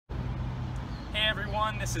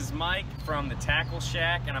everyone, this is Mike from the Tackle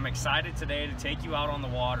Shack, and I'm excited today to take you out on the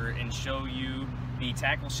water and show you the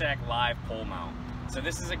Tackle Shack Live Pole Mount. So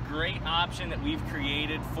this is a great option that we've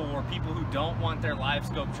created for people who don't want their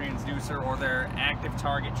Livescope transducer or their active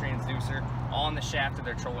target transducer on the shaft of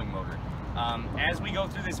their trolling motor. As we go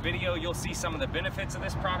through this video, you'll see some of the benefits of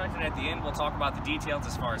this product, and at the end we'll talk about the details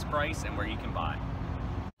as far as price and where you can buy.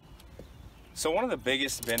 So one of the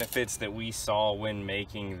biggest benefits that we saw when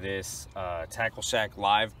making this Tackle Shack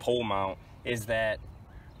Live Pole Mount is that,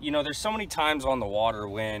 you know, there's so many times on the water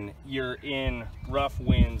when you're in rough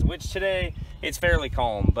winds, which today it's fairly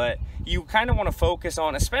calm, but you kind of want to focus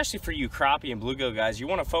on, especially for you crappie and bluegill guys, you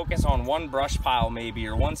want to focus on one brush pile maybe,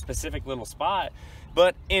 or one specific little spot.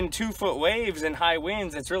 But in 2-foot waves and high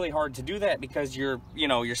winds, it's really hard to do that because your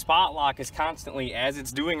spot lock is constantly, as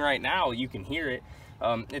it's doing right now, you can hear it.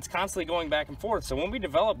 It's constantly going back and forth. So when we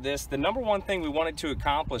developed this, the number one thing we wanted to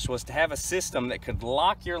accomplish was to have a system that could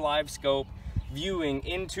lock your Livescope viewing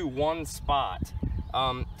into one spot.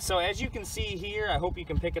 So as you can see here, I hope you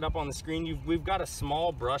can pick it up on the screen, we've got a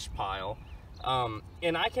small brush pile.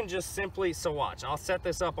 And I can just simply, so watch, I'll set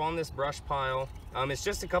this up on this brush pile. It's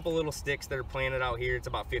just a couple little sticks that are planted out here. It's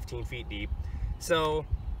about 15 feet deep. So,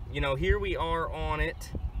 you know, here we are on it.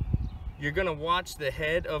 You're gonna watch the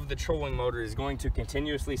head of the trolling motor is going to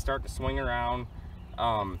continuously start to swing around.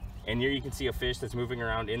 And here you can see a fish that's moving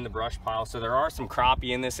around in the brush pile. So there are some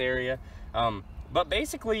crappie in this area. But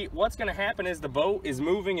basically what's gonna happen is the boat is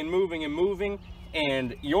moving and moving and moving,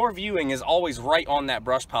 and your viewing is always right on that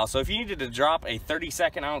brush pile. So if you needed to drop a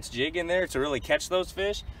 32nd ounce jig in there to really catch those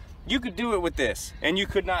fish, you could do it with this, and you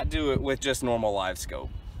could not do it with just normal Livescope.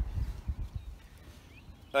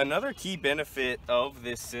 Another key benefit of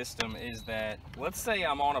this system is that, let's say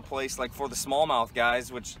I'm on a place like for the smallmouth guys,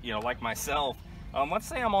 which, you know, like myself, let's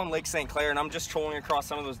say I'm on Lake St. Clair and I'm just trolling across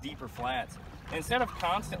some of those deeper flats. Instead of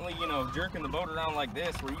constantly, you know, jerking the boat around like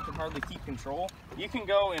this where you can hardly keep control, you can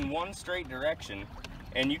go in one straight direction,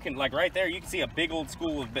 and you can, like right there, you can see a big old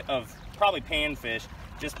school of probably panfish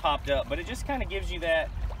just popped up, but it just kind of gives you that,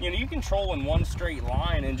 you know, you can troll in one straight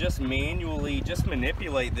line and just manually just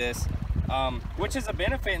manipulate this. Which is a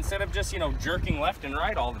benefit instead of just, you know, jerking left and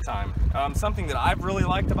right all the time. Something that I've really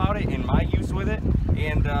liked about it in my use with it,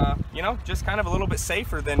 and you know, just kind of a little bit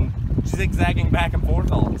safer than zigzagging back and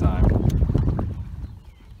forth all the time.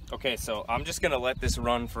 Okay, so I'm just gonna let this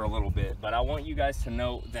run for a little bit, but I want you guys to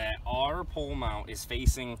note that our pole mount is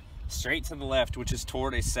facing straight to the left, which is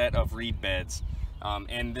toward a set of reed beds.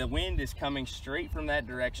 And the wind is coming straight from that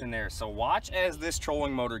direction there. So watch as this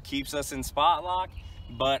trolling motor keeps us in spot lock,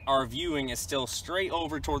 but our viewing is still straight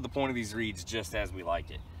over toward the point of these reeds, just as we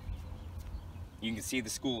like it. You can see the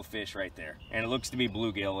school of fish right there, and it looks to be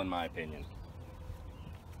bluegill in my opinion.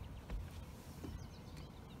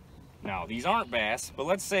 Now, these aren't bass, but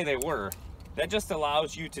let's say they were. That just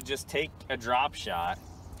allows you to just take a drop shot,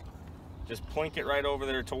 just plink it right over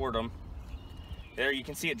there toward them. There, you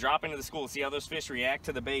can see it drop into the school. See how those fish react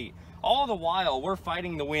to the bait. All the while, we're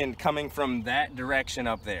fighting the wind coming from that direction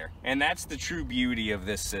up there. And that's the true beauty of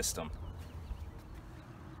this system.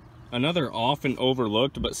 Another often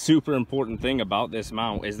overlooked but super important thing about this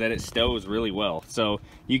mount is that it stows really well. So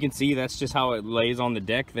you can see that's just how it lays on the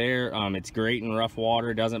deck there. It's great in rough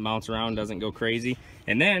water, doesn't bounce around, doesn't go crazy.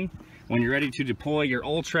 And then when you're ready to deploy your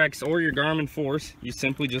Ultrex or your Garmin Force, you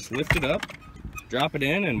simply just lift it up, drop it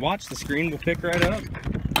in, and watch, the screen will pick right up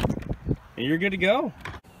and you're good to go.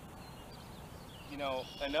 You know,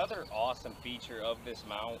 another awesome feature of this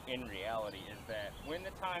mount in reality is that when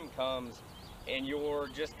the time comes and you're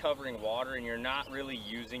just covering water and you're not really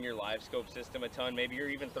using your Livescope system a ton, maybe you're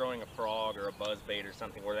even throwing a frog or a buzz bait or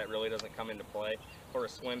something where that really doesn't come into play, or a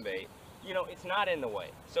swim bait, you know, it's not in the way.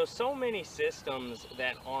 So many systems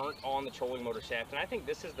that aren't on the trolling motor shaft, and I think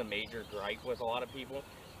this is the major gripe with a lot of people,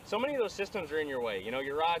 so many of those systems are in your way. You know,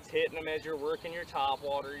 your rod's hitting them as you're working your top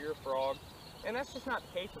water, your frog, and that's just not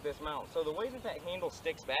the case with this mount. So the way that handle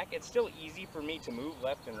sticks back, it's still easy for me to move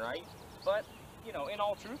left and right, but, you know, in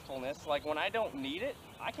all truthfulness, like when I don't need it,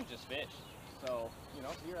 I can just fish. So, you know,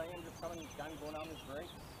 here I am just kind of going down this break,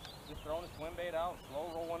 just throwing a swim bait out,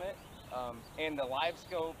 slow rolling it, and the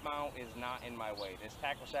Livescope mount is not in my way. This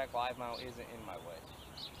Tackle Shack Live mount isn't in my way.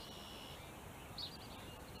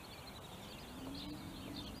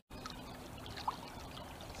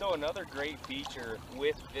 So another great feature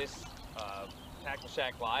with this Tackle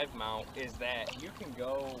Shack Live mount is that you can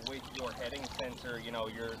go with your heading sensor, you know,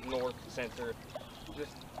 your north sensor,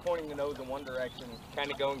 just pointing the nose in one direction,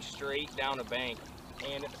 kind of going straight down a bank,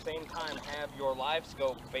 and at the same time have your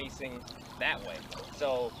Livescope facing that way.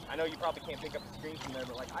 So I know you probably can't pick up the screen from there,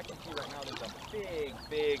 but like I can see right now there's a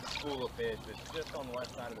big school of fish that's just on the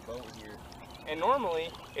left side of the boat here. And normally,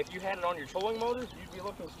 if you had it on your trolling motors, you'd be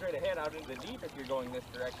looking straight ahead out into the deep if you're going this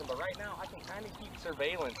direction. But right now, I can kind of keep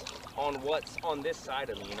surveillance on what's on this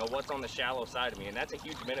side of me, you know, what's on the shallow side of me. And that's a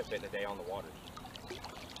huge benefit today on the water.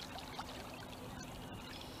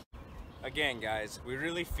 Again, guys, we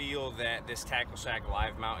really feel that this Tackle Shack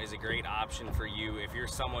Live Mount is a great option for you if you're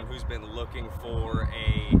someone who's been looking for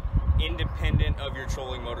a independent of your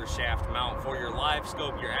trolling motor shaft mount for your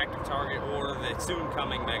Livescope, your active target, or the soon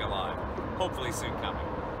coming Mega Live. Hopefully soon coming.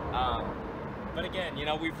 But again, you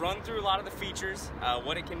know, we've run through a lot of the features,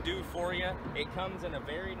 what it can do for you. It comes in a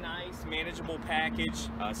very nice, manageable package,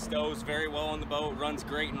 stows very well on the boat, runs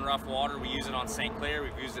great in rough water. We use it on St. Clair,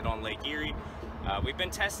 we've used it on Lake Erie. We've been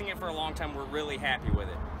testing it for a long time. We're really happy with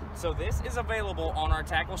it. So this is available on our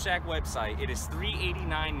Tackle Shack website. It is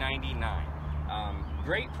 $389.99.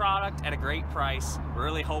 Great product at a great price. We're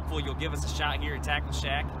really hopeful you'll give us a shot here at Tackle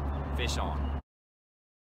Shack. Fish on.